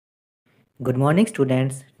Good morning,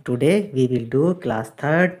 students. Today we will do class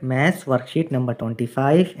 3rd maths worksheet number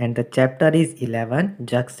 25 and the chapter is 11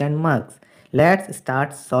 Jugs and Mugs. Let's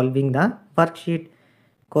start solving the worksheet.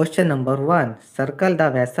 Question number 1. Circle the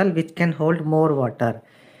vessel which can hold more water.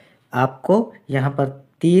 आपको यहाँ पर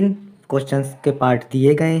 3 questions के part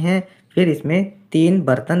दिए गए हैं, फिर इसमें 3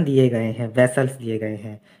 बर्तन दिए गए हैं, वेसल्स दिए गए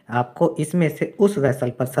हैं। आपको इसमें से उस वेसल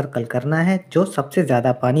पर सर्कल करना है जो सबसे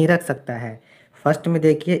ज़्यादा पानी रख सकता है। फर्स्ट में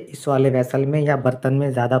देखिए इस वाले वेसल में या बर्तन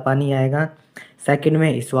में ज़्यादा पानी आएगा, सेकंड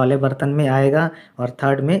में इस वाले बर्तन में आएगा और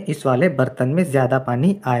थर्ड में इस वाले बर्तन में ज़्यादा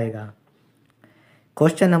पानी आएगा।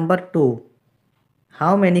 Question number 2.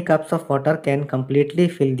 How many cups of water can completely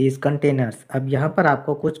fill these containers. अब यहाँ पर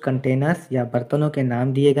आपको कुछ कंटेनर्स या बर्तनों के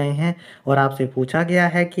नाम दिए गए हैं और आपसे पूछा गया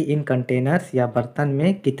है कि इन कंटेनर्स या बर्तन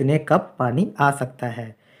में कितने कप पानी आ सकता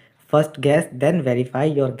है। First gas then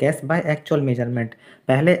verify your gas by actual measurement.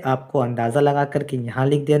 पहले आपको अंदाज़ा लगा करके यहाँ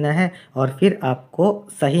लिख देना है और फिर आपको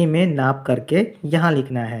सही में नाप करके यहाँ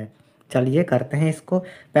लिखना है। चलिए करते हैं इसको।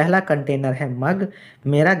 पहला कंटेनर है मग।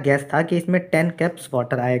 मेरा गैस था कि इसमें 10 कप्स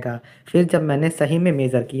वाटर आएगा, फिर जब मैंने सही में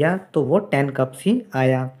मेज़र किया तो वो 10 कप्स ही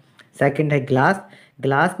आया। सेकंड है ग्लास।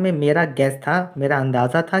 ग्लास में मेरा गैस था, मेरा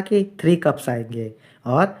अंदाज़ा था कि 3 कप्स आएंगे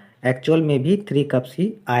और एक्चुअल में भी 3 कप्स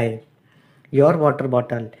ही आए। Your water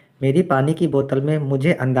bottle. मेरी पानी की बोतल में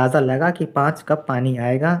मुझे अंदाज़ा लगा कि 5 कप पानी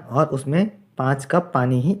आएगा और उसमें 5 कप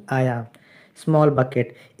पानी ही आया। Small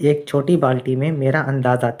bucket. एक छोटी बाल्टी में मेरा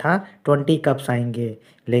अंदाज़ा था 20 कप्स आएंगे,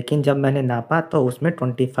 लेकिन जब मैंने नापा तो उसमें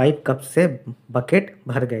 25 कप से बकेट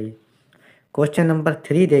भर गई। क्वेश्चन नंबर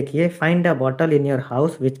 3 देखिए, find a bottle in your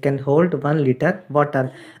house which can hold 1 litre water.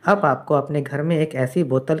 अब आपको अपने घर में एक ऐसी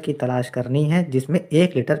बोतल की तलाश करनी है जिसमें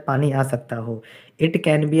 1 लीटर पानी आ सकता हो। It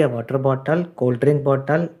can be a water bottle, cold drink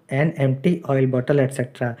bottle, an empty oil bottle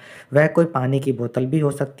etcetera. वह कोई पानी की बोतल भी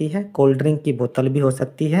हो सकती है, कोल्ड ड्रिंक की बोतल भी हो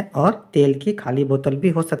सकती है और तेल की खाली बोतल भी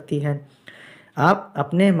हो सकती है। आप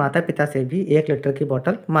अपने माता पिता से भी 1 लीटर की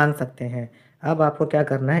बोतल मांग सकते हैं। अब आपको क्या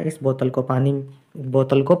करना है, इस बोतल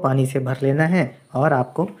को पानी से भर लेना है और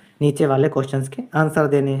आपको नीचे वाले क्वेश्चंस के आंसर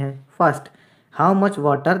देने हैं। First, how much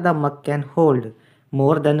water the mug can hold,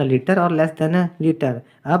 more than a litre और लेस देन अ लीटर।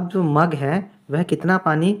 अब जो मग है वह कितना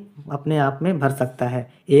पानी अपने आप में भर सकता है,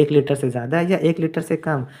 1 लीटर से ज़्यादा या 1 लीटर से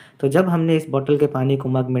कम। तो जब हमने इस बोतल के पानी को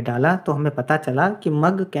मग में डाला तो हमें पता चला कि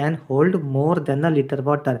मग can hold more than a litre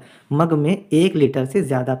water. मग में 1 लीटर से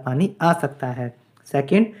ज़्यादा पानी आ सकता है।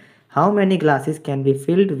 Second, how many glasses can be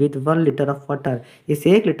filled with 1 litre of water. इस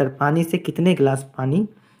 1 लीटर पानी से कितने गिलास पानी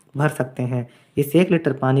भर सकते हैं। इस 1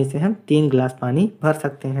 लीटर पानी से हम 3 गिलास पानी भर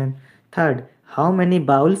सकते हैं। Third, how many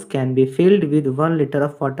bowls can be filled with 1 litre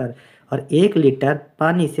of water. और 1 लीटर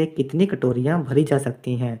पानी से कितनी कटोरियाँ भरी जा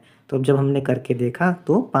सकती हैं। तो जब हमने करके देखा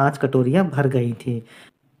तो 5 कटोरियाँ भर गई थी।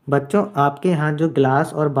 बच्चों, आपके यहाँ जो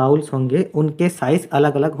ग्लास और बाउल्स होंगे उनके साइज़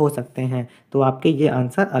अलग अलग हो सकते हैं, तो आपके ये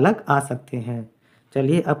आंसर अलग आ सकते हैं।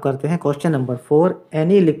 चलिए अब करते हैं question number 4।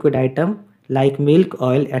 Any liquid item like milk,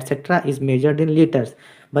 oil etcetera is measured in litres.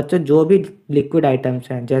 बच्चों, जो भी लिक्विड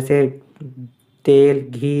आइटम्स हैं जैसे तेल,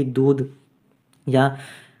 घी, दूध या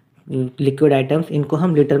लिक्विड आइटम्स, इनको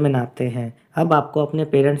हम लीटर में नापते हैं। अब आपको अपने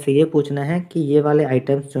पेरेंट्स से ये पूछना है कि ये वाले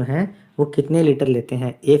आइटम्स जो हैं वो कितने लीटर लेते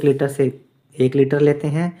हैं। 1 लीटर से 1 लीटर लेते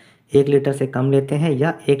हैं, 1 लीटर से कम लेते हैं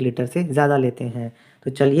या 1 लीटर से ज़्यादा लेते हैं।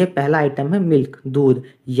 तो चलिए, पहला आइटम है मिल्क, दूध,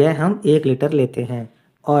 यह हम 1 लीटर लेते हैं।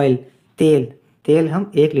 ऑयल, तेल, तेल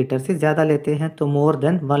हम 1 लीटर से ज़्यादा लेते हैं, तो मोर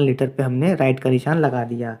देन 1 लीटर पे हमने राइट का निशान लगा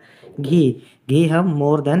दिया। घी, घी हम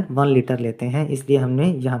मोर देन 1 लीटर लेते हैं, इसलिए हमने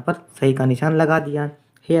यहाँ पर सही का निशान लगा दिया।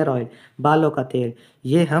 हेयर ऑयल, बालों का तेल,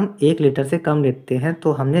 ये हम 1 लीटर से कम लेते हैं,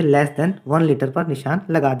 तो हमने लेस देन 1 लीटर पर निशान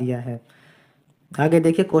लगा दिया है। आगे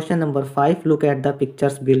देखिए question number 5। Look at the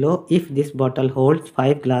pictures below. If this bottle holds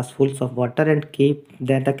 5 ग्लासफुल्स of water and keep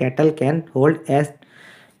that the kettle can hold as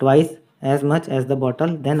twice as much as the bottle,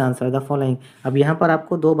 then answer the following. अब यहाँ पर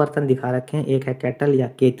आपको 2 बर्तन दिखा रखे हैं, एक है केटल या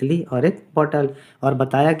केतली और एक बॉटल, और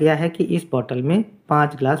बताया गया है कि इस बॉटल में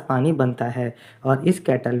 5 ग्लास पानी बनता है और इस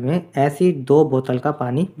केटल में ऐसी 2 बोतल का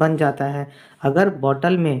पानी बन जाता है। अगर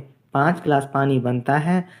बॉटल में 5 ग्लास पानी बनता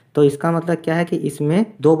है तो इसका मतलब क्या है कि इसमें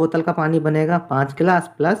 2 बोतल का पानी बनेगा, 5 गिलास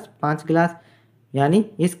प्लस 5 गिलास, यानी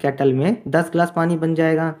इस केटल में 10 गिलास पानी बन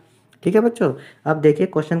जाएगा। ठीक है बच्चों। अब देखिए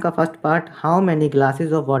क्वेश्चन का first part, how many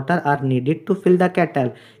glasses of water are needed to fill the kettle.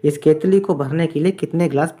 इस केतली को भरने के लिए कितने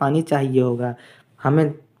ग्लास पानी चाहिए होगा।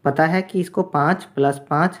 हमें पता है कि इसको 5 +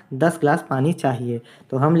 5 10 ग्लास पानी चाहिए,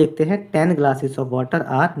 तो हम लिखते हैं 10 glasses of water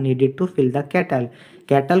are needed to fill the kettle.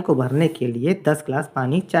 Kettle को भरने के लिए 10 ग्लास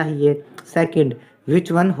पानी चाहिए। Second,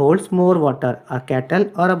 which one holds more water, a kettle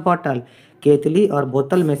और अ बॉटल। केतली और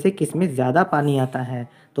बोतल में से किस में ज़्यादा पानी आता है?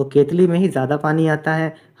 तो केतली में ही ज़्यादा पानी आता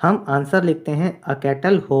है। हम आंसर लिखते हैं अ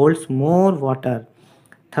kettle holds more water.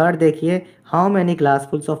 Third देखिए, how many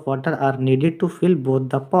ग्लासफुल्स of water are needed to fill both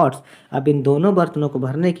the pots. अब इन दोनों बर्तनों को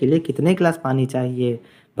भरने के लिए कितने गिलास पानी चाहिए?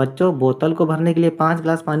 बच्चों, बोतल को भरने के लिए 5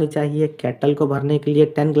 ग्लास पानी चाहिए, केटल को भरने के लिए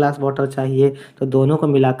 10 ग्लास वाटर चाहिए, तो दोनों को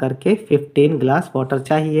मिला करके 15 ग्लास वाटर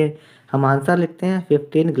चाहिए। हम आंसर लिखते हैं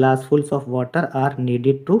 15 ग्लासफुल्स of water are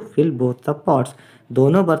needed to fill both the pots.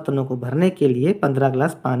 दोनों बर्तनों को भरने के लिए 15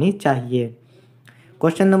 ग्लास पानी चाहिए।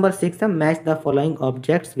 क्वेश्चन नंबर 6 है, match the following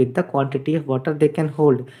objects with the quantity of water they can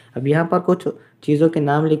hold. अब यहाँ पर कुछ चीज़ों के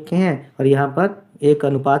नाम लिखे हैं और यहाँ पर एक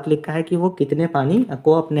अनुपात लिखा है कि वो कितने पानी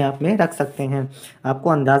को अपने आप में रख सकते हैं। आपको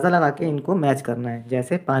अंदाज़ा लगा के इनको मैच करना है।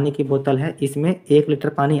 जैसे पानी की बोतल है, इसमें 1 लीटर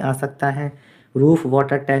पानी आ सकता है। रूफ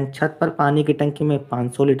वाटर टैंक, छत पर पानी की टंकी में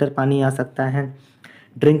 500 लीटर पानी आ सकता है।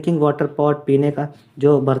 ड्रिंकिंग वाटर पॉट, पीने का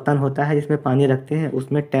जो बर्तन होता है जिसमें पानी रखते हैं,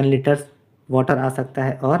 उसमें 10 लीटर्स वाटर आ सकता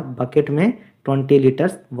है और बकेट में 20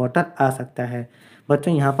 लीटर्स वाटर आ सकता है।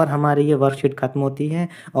 बच्चों, यहाँ पर हमारी ये वर्कशीट खत्म होती है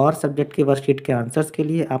और सब्जेक्ट की वर्कशीट के आंसर्स के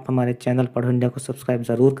लिए आप हमारे चैनल पढ़ो इंडिया को सब्सक्राइब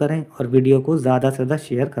ज़रूर करें और वीडियो को ज़्यादा से ज़्यादा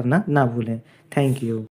शेयर करना ना भूलें। Thank you.